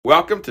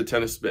Welcome to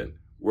Tennis Spin,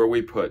 where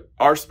we put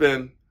our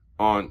spin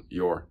on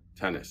your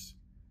tennis.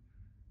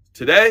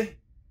 Today,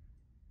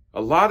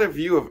 a lot of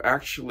you have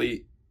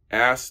actually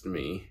asked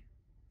me,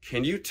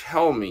 can you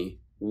tell me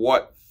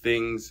what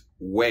things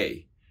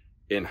weigh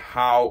and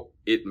how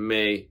it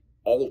may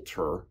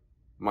alter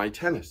my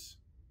tennis?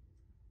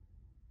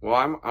 Well,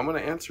 I'm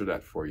going to answer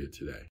that for you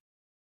today.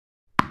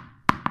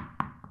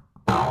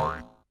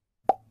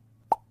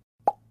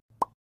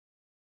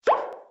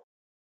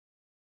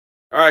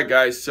 All right,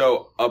 guys,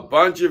 so a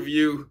bunch of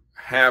you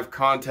have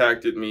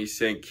contacted me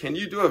saying, can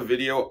you do a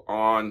video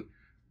on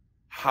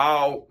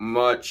how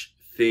much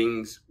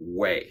things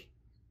weigh?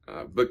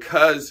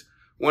 Because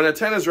when a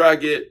tennis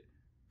racket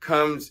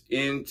comes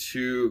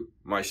into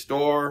my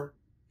store,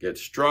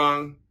 gets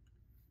strung,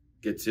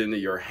 gets into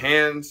your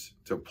hands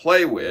to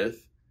play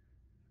with,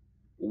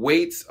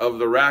 weights of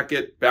the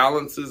racket,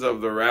 balances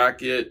of the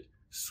racket,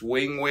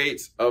 swing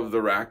weights of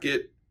the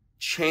racket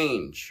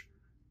change.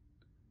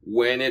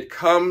 When it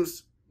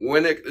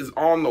is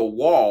on the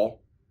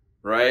wall,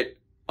 right,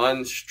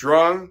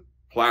 unstrung,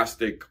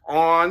 plastic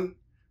on,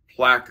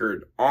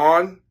 placard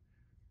on,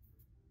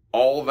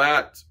 all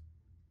that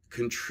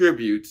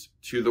contributes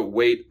to the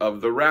weight of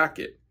the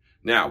racket.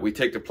 Now, we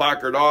take the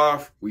placard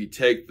off, we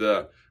take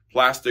the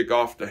plastic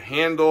off the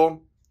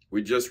handle,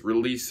 we just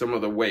release some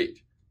of the weight,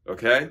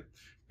 okay?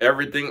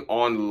 Everything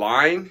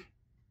online,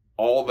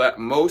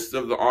 most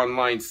of the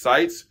online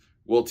sites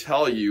will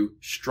tell you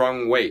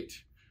strung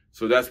weight.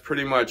 So that's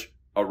pretty much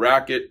a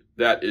racket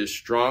that is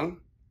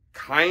strung,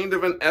 kind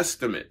of an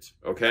estimate,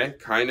 okay?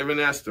 Kind of an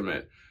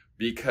estimate,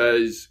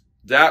 because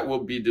that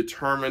will be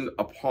determined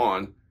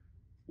upon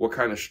what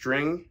kind of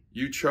string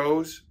you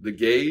chose, the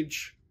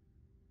gauge,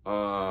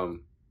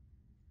 and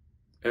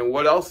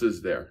what else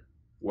is there?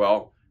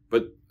 Well,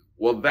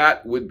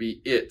 that would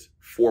be it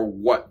for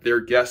what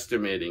they're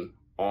guesstimating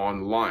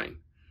online.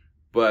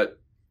 But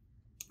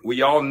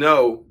we all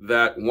know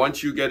that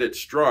once you get it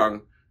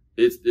strung,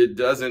 it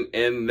doesn't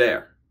end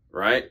there,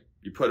 right?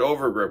 You put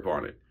overgrip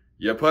on it.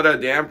 You put a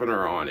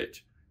dampener on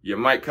it. You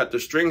might cut the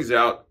strings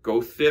out,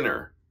 go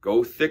thinner,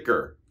 go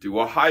thicker, do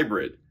a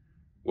hybrid.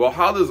 Well,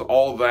 how does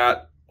all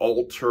that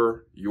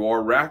alter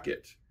your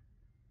racket?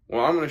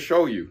 Well, I'm going to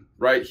show you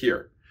right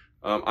here.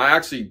 I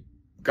actually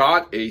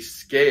got a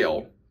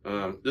scale.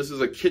 This is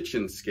a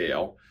kitchen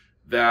scale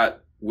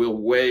that will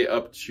weigh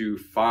up to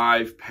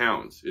 5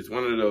 pounds. It's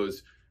one of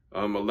those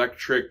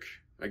electric,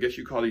 I guess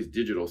you call these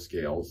digital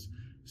scales,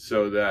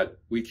 so that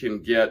we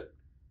can get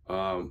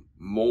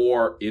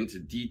more into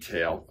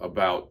detail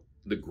about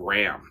the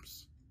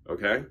grams,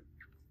 okay?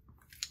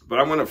 But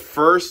I'm going to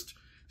first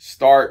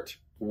start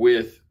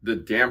with the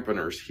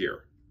dampeners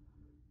here.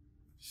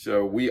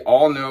 So we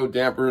all know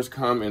dampeners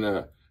come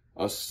in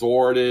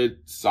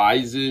assorted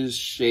sizes,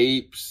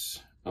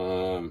 shapes.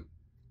 You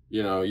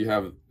know, you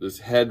have this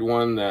head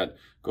one that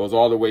goes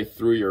all the way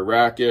through your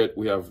racket.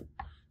 We have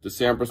the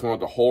Sampras one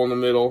with the hole in the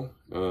middle.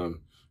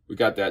 We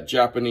got that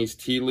Japanese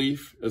tea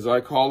leaf, as I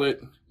call it.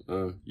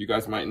 You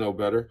guys might know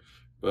better,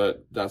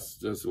 but that's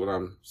just what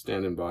I'm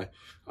standing by.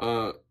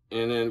 And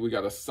then we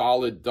got a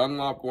solid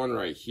Dunlop one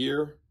right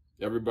here.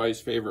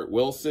 Everybody's favorite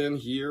Wilson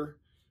here.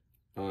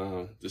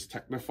 This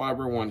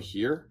Technofiber one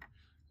here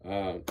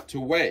to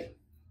weigh,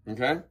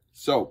 okay?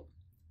 So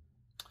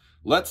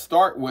let's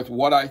start with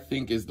what I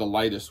think is the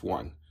lightest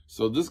one.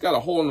 So this got a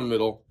hole in the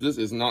middle. This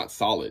is not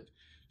solid.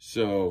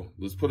 So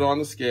let's put it on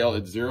the scale.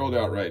 It's zeroed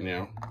out right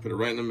now. Put it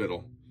right in the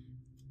middle.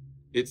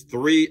 It's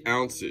 3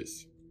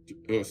 ounces.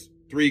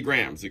 3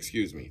 grams,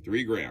 excuse me.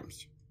 3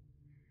 grams.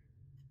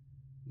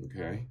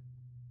 Okay.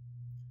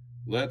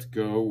 Let's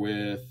go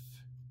with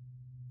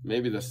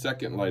maybe the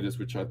second lightest,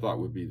 which I thought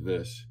would be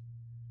this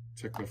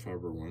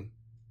Technofiber one.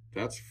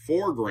 That's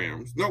 4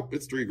 grams. Nope,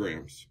 it's 3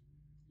 grams.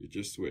 You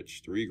just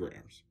switched. 3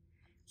 grams.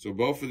 So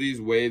both of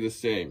these weigh the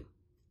same.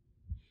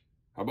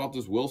 How about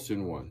this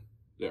Wilson one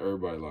that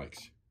everybody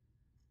likes?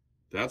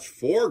 That's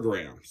 4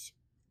 grams.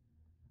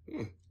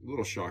 A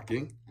little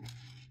shocking.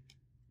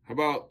 How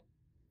about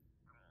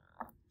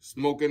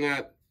smoking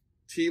that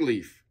tea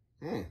leaf?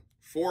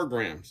 4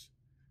 grams.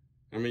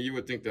 I mean, you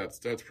would think that's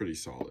pretty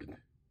solid.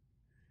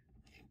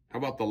 How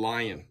about the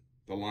Lion?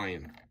 The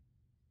Lion.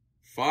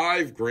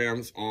 5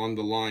 grams on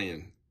the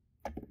Lion.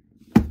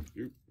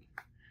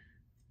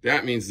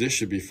 That means this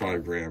should be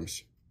 5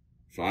 grams.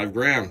 5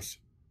 grams.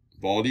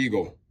 Bald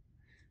Eagle.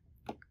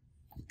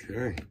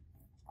 Okay.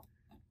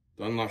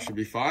 Dunlop should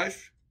be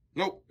 5.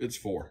 Nope, it's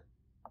 4.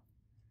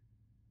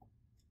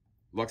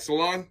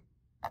 Luxilon,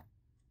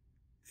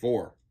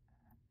 4.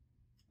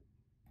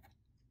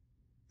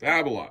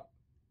 Babolat,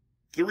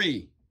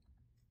 3.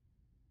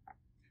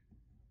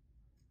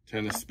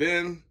 Tennis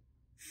Spin,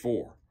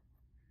 4.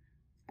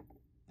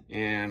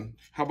 And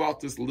how about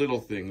this little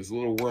thing, this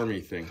little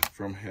wormy thing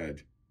from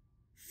Head?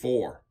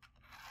 4.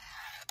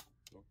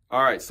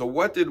 All right, so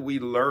what did we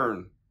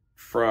learn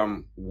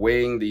from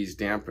weighing these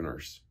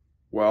dampeners?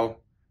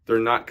 Well, they're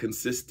not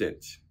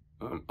consistent.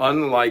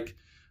 Unlike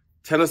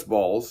tennis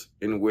balls,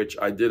 in which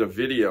I did a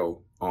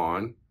video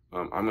on,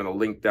 I'm going to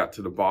link that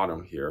to the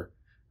bottom here.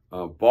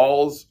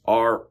 Balls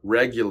are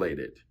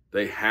regulated.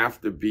 They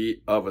have to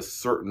be of a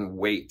certain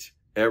weight.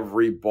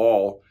 Every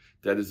ball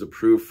that is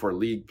approved for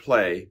league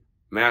play,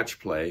 match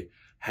play,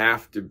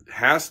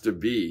 has to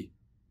be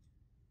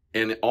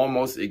an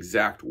almost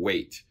exact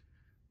weight.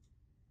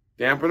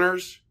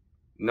 Dampeners,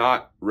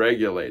 not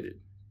regulated,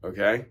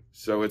 okay?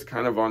 So it's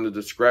kind of on the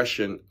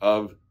discretion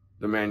of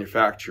the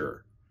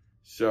manufacturer.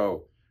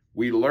 So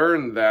we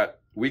learned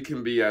that we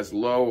can be as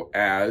low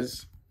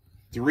as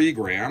 3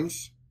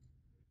 grams,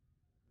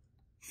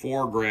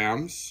 4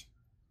 grams,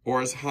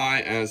 or as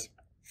high as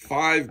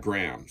 5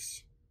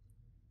 grams.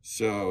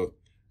 So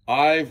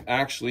I've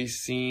actually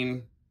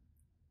seen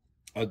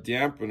a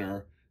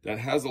dampener that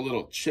has a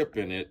little chip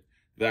in it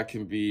that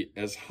can be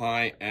as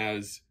high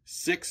as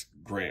 6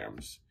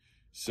 grams.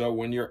 So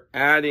when you're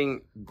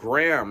adding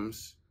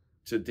grams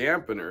to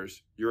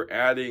dampeners, you're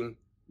adding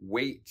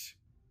weight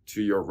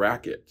to your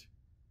racket,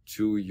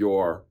 to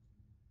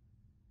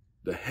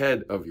the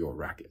head of your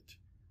racket.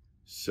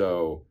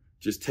 So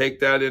just take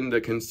that into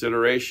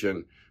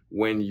consideration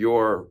when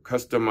you're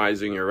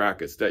customizing your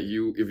rackets, that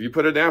if you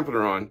put a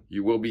dampener on,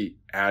 you will be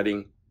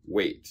adding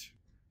weight.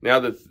 Now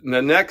the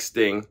next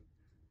thing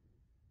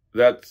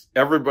that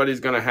everybody's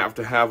going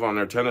to have on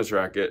their tennis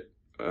racket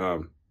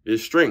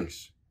is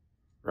strings,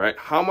 right?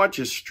 How much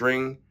is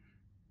string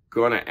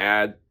going to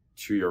add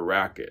to your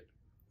racket?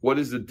 What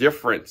is the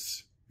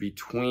difference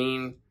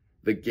between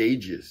the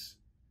gauges?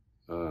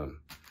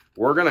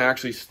 We're going to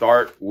actually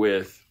start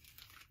with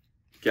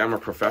Gamma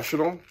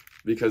Professional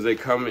because they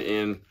come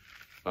in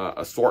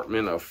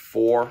assortment of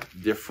 4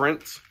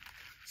 different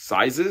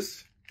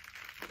sizes,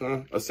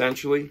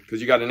 essentially, because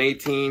you got an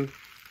 18,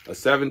 a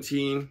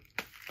 17,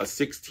 a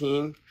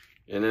 16,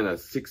 and then a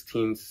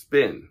 16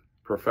 spin,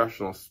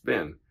 professional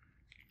spin.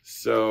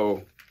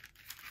 So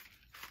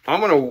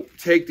I'm going to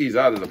take these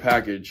out of the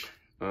package.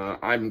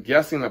 I'm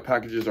guessing the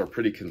packages are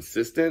pretty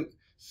consistent.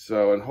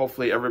 So, and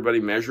hopefully everybody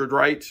measured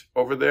right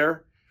over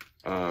there,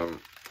 and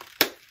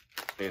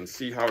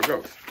see how it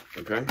goes.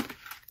 Okay.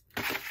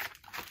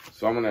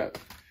 So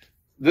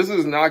this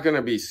is not going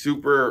to be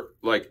super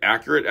like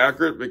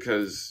accurate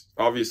because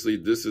obviously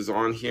this is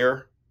on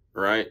here,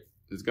 right?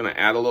 It's going to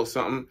add a little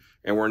something,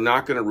 and we're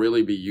not going to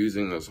really be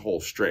using this whole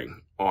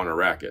string on a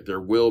racket. There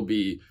will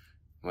be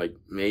like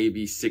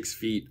maybe 6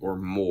 feet or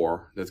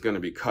more that's going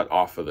to be cut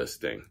off of this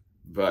thing.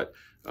 But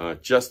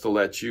just to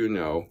let you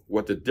know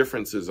what the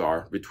differences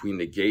are between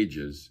the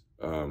gauges.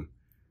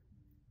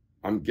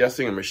 I'm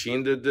guessing a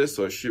machine did this,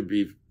 so it should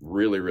be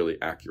really, really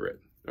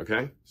accurate.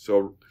 Okay,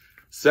 so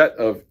set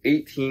of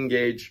 18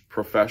 gauge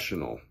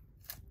professional.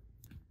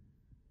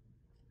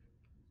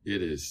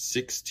 It is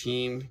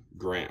 16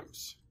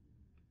 grams.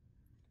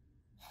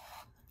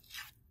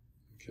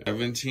 Okay.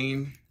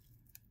 17,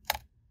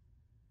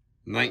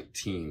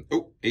 19,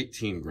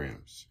 18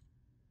 grams.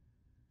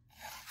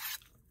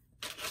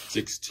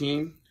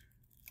 16,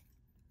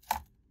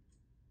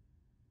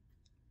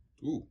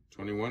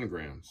 21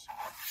 grams.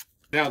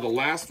 Now the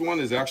last one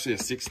is actually a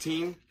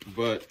 16,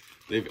 but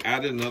they've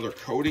added another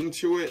coating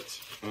to it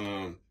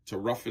to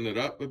roughen it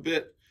up a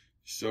bit.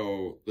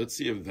 So let's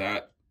see if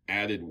that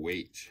added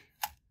weight.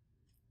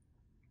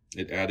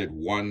 It added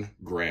 1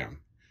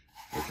 gram.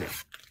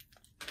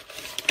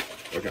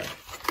 Okay.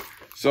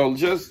 So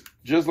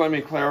just let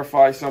me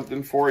clarify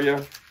something for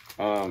you.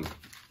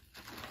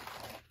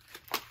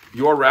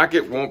 Your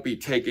racket won't be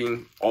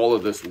taking all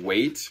of this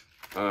weight.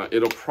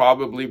 It'll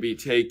probably be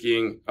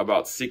taking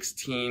about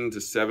 16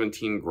 to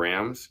 17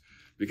 grams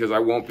because I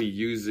won't be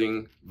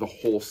using the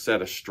whole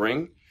set of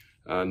string,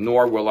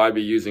 nor will I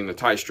be using the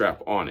tie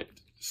strap on it.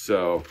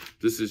 So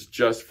this is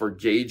just for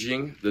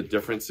gauging the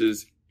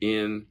differences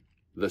in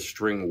the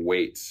string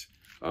weights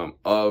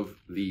of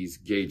these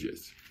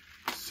gauges.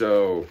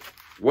 So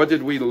what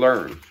did we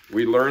learn?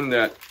 We learned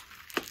that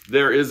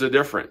there is a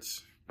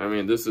difference. I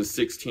mean, this is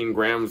 16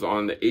 grams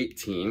on the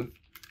 18,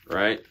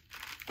 right?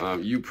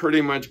 You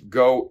pretty much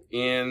go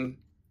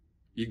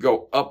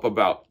up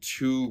about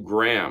 2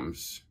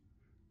 grams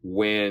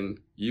when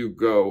you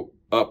go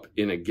up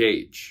in a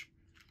gauge.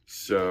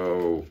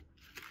 So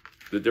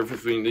the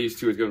difference between these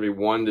two is going to be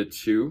 1 to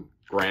 2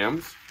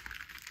 grams.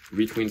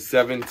 Between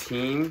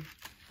 17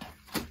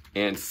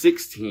 and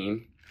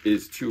 16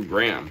 is 2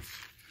 grams.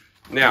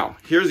 Now,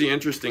 here's the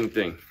interesting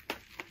thing.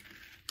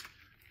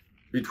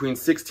 Between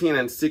 16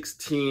 and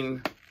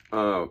 16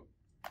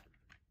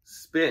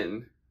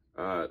 spin,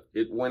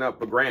 it went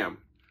up 1 gram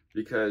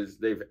because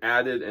they've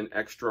added an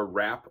extra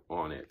wrap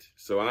on it.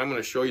 So I'm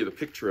going to show you the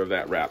picture of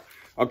that wrap.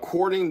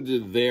 According to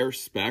their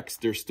specs,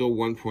 they're still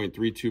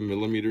 1.32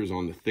 millimeters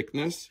on the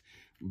thickness.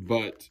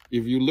 But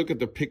if you look at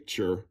the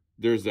picture,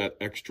 there's that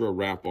extra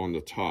wrap on the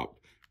top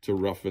to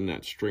roughen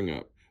that string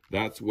up.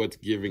 That's what's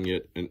giving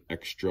it an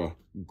extra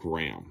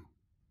gram.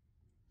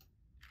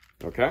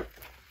 Okay?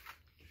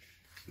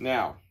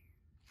 Now,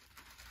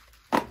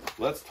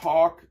 let's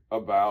talk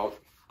about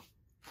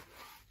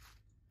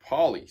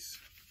polys.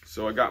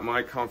 So I got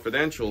my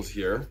confidentials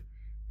here.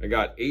 I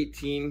got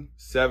 18,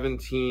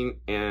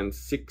 17, and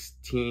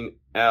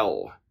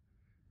 16L.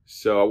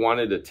 So I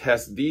wanted to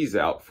test these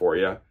out for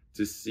you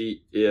to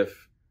see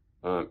if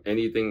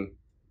anything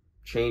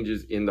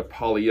changes in the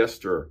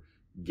polyester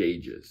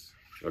gauges.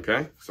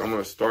 Okay, so I'm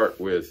going to start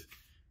with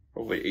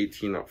hopefully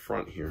 18 up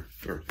front here.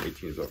 Here,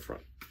 18 is up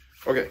front.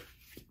 Okay,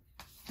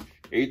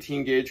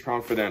 18 gauge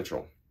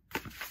confidential.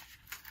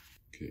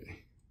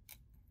 Okay,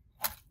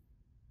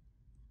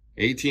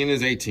 18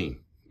 is 18.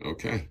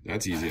 Okay,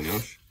 that's easy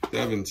enough.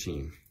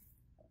 17,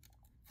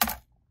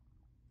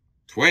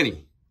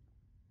 20,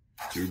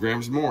 2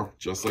 grams more,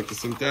 just like the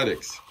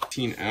synthetics.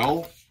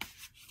 18L,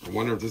 I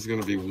wonder if this is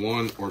going to be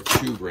 1 or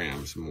 2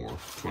 grams more.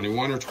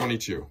 21 or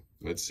 22?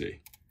 Let's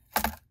see.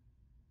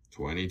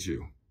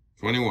 22,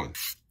 21.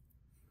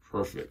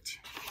 Perfect.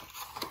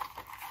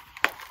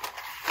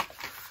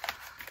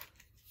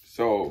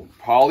 So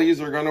polys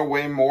are going to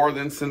weigh more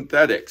than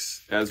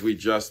synthetics, as we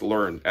just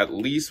learned, at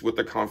least with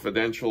the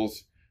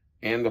confidentials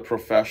and the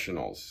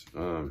professionals.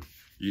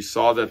 You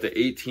saw that the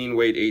 18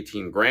 weighed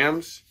 18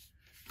 grams.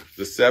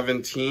 The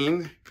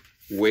 17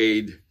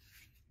 weighed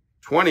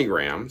 20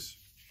 grams.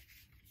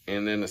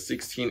 And then the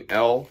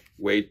 16L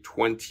weighed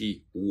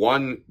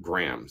 21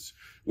 grams,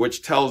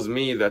 which tells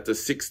me that the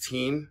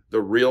 16,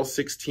 the real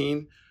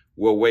 16,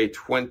 will weigh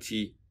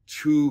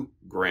 22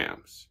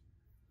 grams.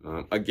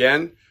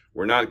 Again,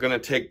 we're not going to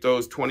take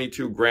those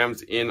 22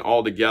 grams in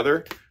all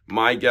together.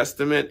 My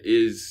guesstimate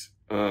is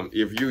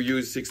if you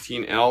use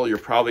 16L, you're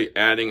probably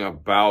adding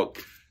about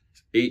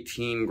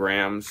 18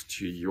 grams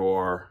to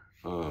your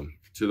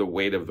to the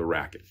weight of the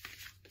racket.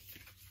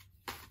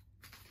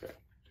 Okay.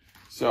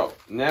 So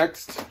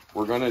next,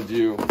 we're going to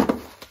do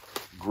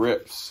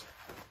grips.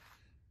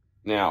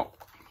 Now,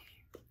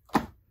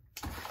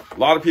 a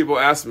lot of people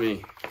ask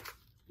me,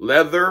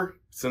 leather,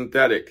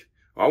 synthetic.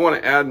 I want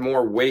to add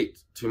more weight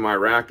to my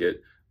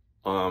racket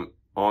on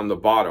the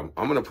bottom.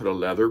 I'm going to put a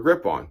leather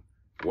grip on.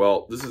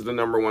 Well, this is the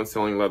 #1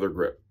 selling leather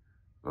grip.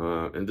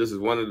 And this is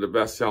one of the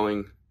best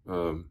selling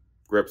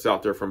grips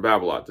out there from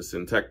Babolat, the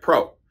Syntec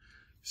Pro.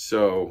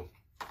 So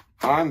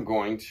I'm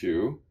going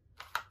to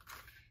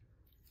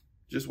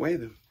just weigh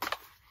them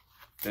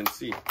and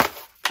see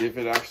if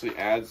it actually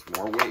adds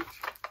more weight.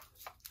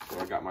 So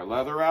I got my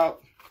leather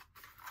out,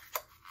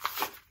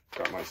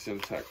 got my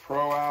Syntec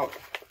Pro out.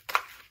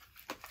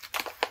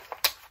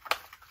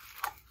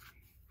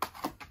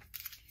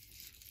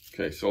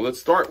 Okay, so let's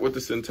start with the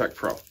Syntec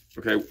Pro.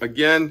 Okay,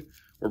 again,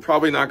 we're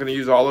probably not going to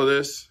use all of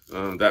this.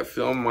 That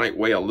film might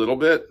weigh a little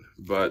bit,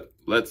 but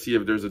let's see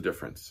if there's a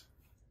difference.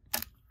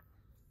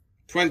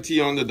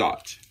 20 on the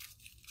dot.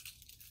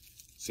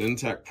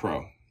 Syntec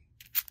Pro.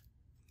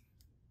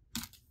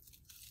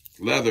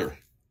 Leather.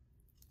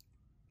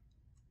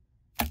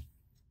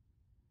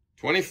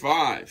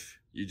 25.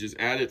 You just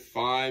added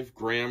 5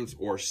 grams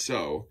or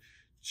so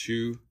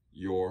to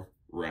your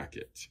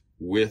racket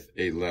with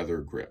a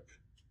leather grip.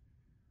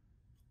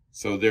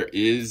 So there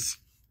is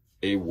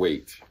a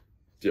weight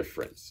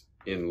difference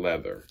in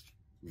leather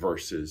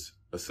versus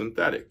a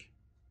synthetic.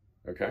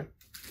 Okay?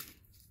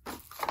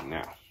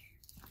 Now.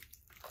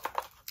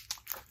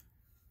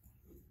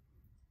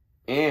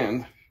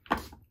 And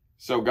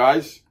so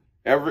guys,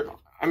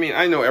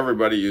 I know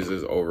everybody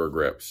uses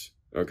overgrips,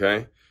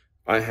 okay?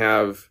 I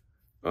have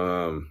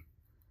the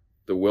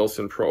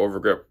Wilson Pro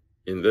overgrip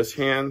in this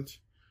hand,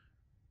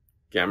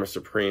 Gamma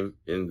Supreme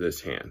in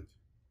this hand.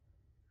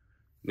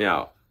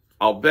 Now,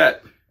 I'll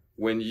bet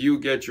when you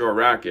get your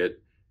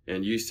racket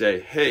and you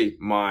say, hey,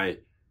 my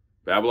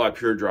Babolat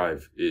Pure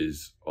Drive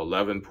is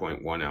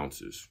 11.1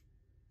 ounces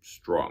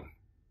strong.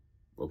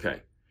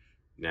 Okay,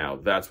 now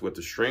that's with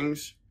the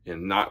strings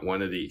and not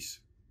one of these.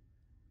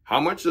 How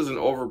much does an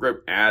overgrip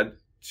add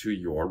to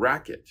your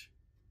racket?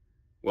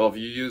 Well, if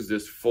you use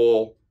this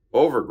full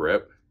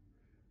overgrip,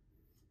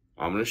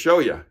 I'm going to show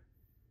you.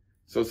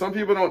 So some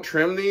people don't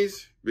trim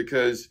these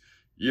because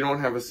you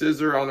don't have a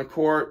scissor on the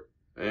court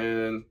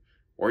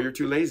or you're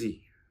too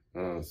lazy.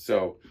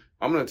 So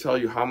I'm going to tell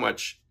you how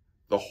much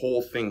the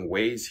whole thing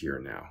weighs here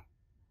now.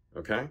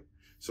 Okay,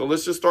 so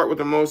let's just start with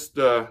the most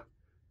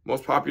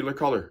popular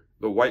color,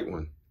 the white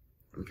one.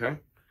 Okay,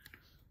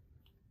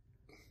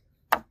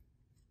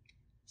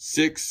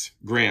 6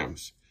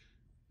 grams.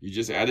 You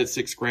just added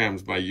 6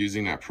 grams by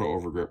using that Pro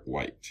Overgrip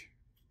white.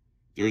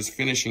 There's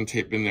finishing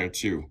tape in there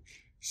too.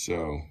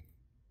 So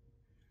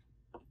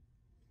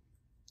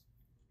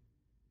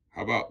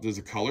how about, does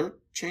the color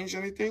change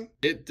anything?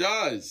 It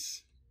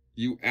does.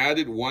 You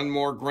added 1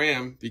 more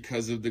gram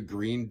because of the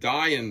green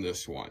dye in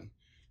this one.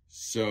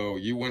 So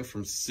you went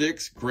from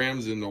 6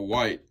 grams in the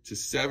white to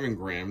 7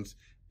 grams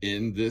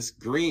in this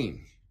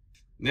green.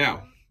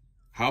 Now,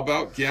 how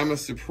about Gamma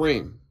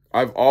Supreme?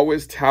 I've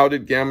always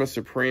touted Gamma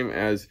Supreme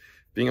as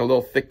being a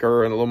little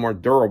thicker and a little more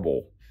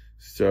durable.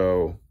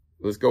 So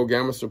let's go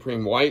Gamma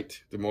Supreme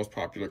white, the most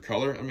popular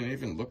color. I mean, it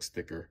even looks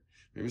thicker.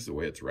 Maybe it's the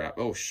way it's wrapped.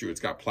 Oh shoot, it's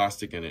got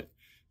plastic in it.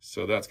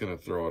 So that's gonna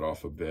throw it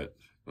off a bit.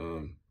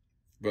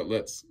 But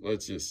let's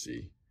just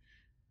see.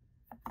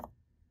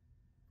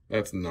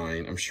 That's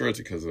 9. I'm sure it's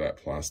because of that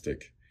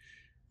plastic.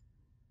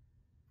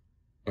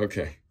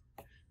 Okay.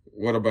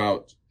 What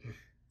about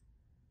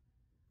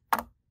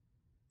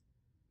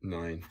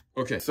 9.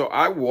 Okay, so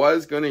I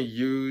was gonna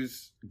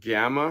use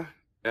gamma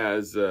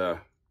as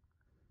a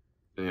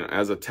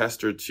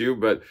tester too,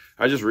 but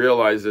I just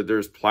realized that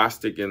there's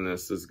plastic in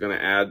this that's gonna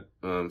add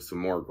some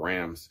more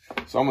grams.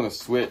 So I'm gonna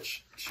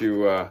switch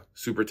to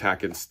super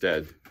tack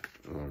instead.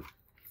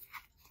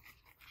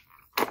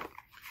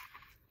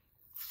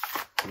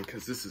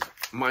 Because this is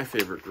my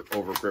favorite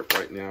overgrip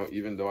right now,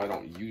 even though I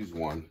don't use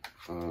one.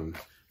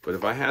 But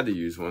if I had to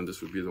use one,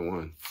 this would be the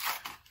one.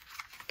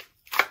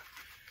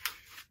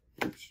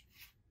 Oops.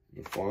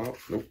 Did it fall out?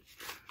 Nope.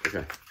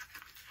 Okay.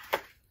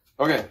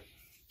 Okay.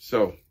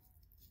 So,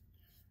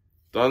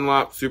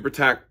 Dunlop Super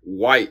Tack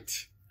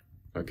White.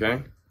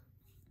 Okay.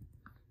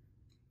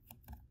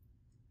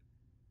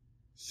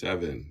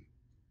 7.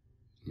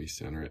 Let me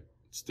center it.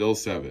 Still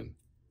 7.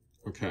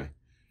 Okay.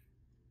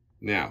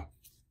 Now,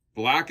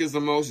 black is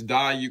the most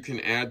dye you can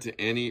add to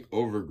any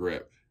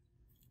overgrip.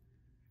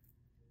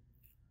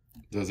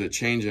 Does it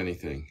change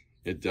anything?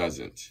 It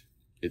doesn't.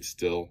 It's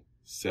still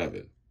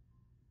 7.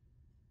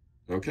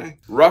 Okay.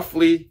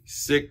 Roughly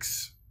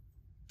 6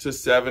 to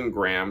 7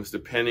 grams,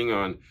 depending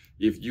on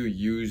if you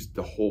use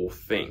the whole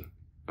thing.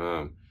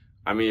 I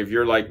mean, if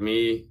you're like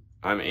me,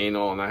 I'm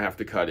anal and I have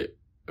to cut it.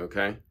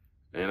 Okay.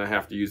 And I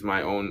have to use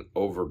my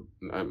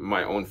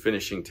own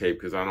finishing tape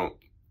because I don't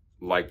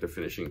like the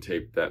finishing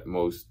tape that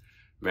most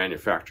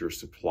manufacturers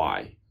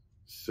supply.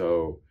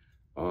 So,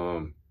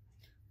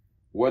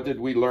 what did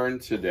we learn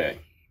today?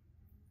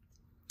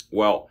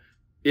 Well,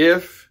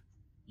 if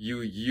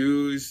you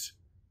use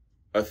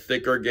a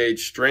thicker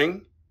gauge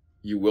string,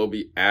 you will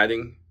be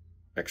adding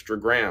extra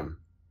gram,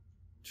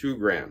 2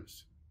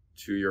 grams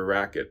to your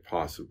racket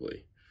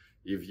possibly.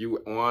 If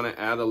you want to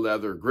add a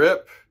leather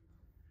grip,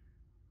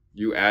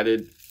 you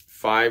added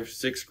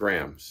 5-6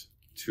 grams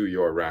to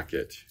your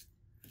racket.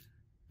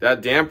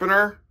 That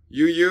dampener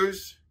you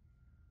use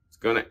is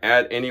going to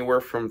add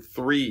anywhere from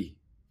 3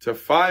 to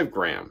 5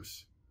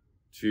 grams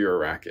to your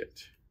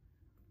racket.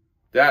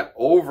 That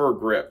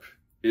overgrip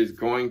is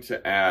going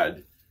to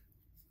add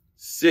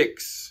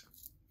 6,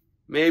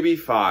 maybe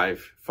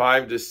 5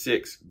 to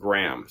 6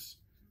 grams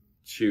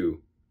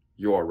to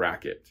your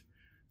racket.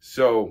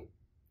 So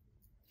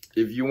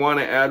if you want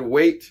to add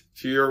weight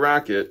to your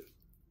racket,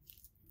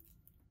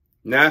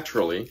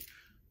 naturally,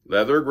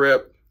 leather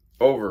grip,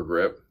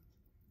 overgrip,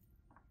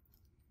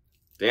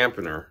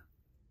 dampener,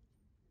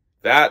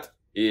 that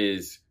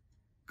is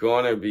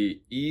going to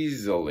be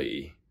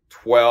easily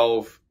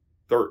 12,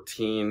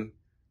 13,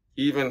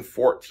 even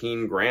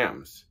 14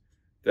 grams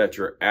that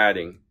you're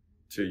adding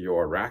to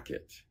your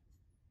racket.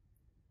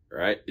 All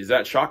right? Is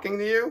that shocking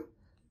to you?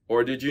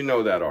 Or did you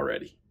know that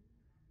already?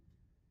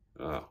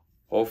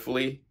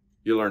 Hopefully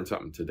you learned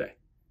something today.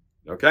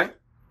 Okay?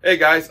 Hey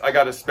guys, I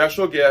got a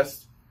special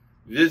guest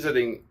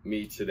visiting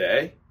me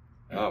today.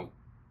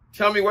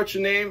 Tell me what's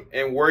your name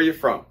and where are you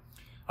from?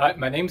 Hi,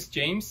 my name is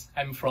James.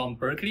 I'm from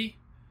Berkeley.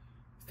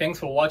 Thanks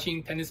for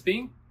watching Tennis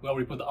Spin. We'll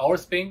report our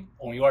spin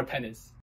on your tennis.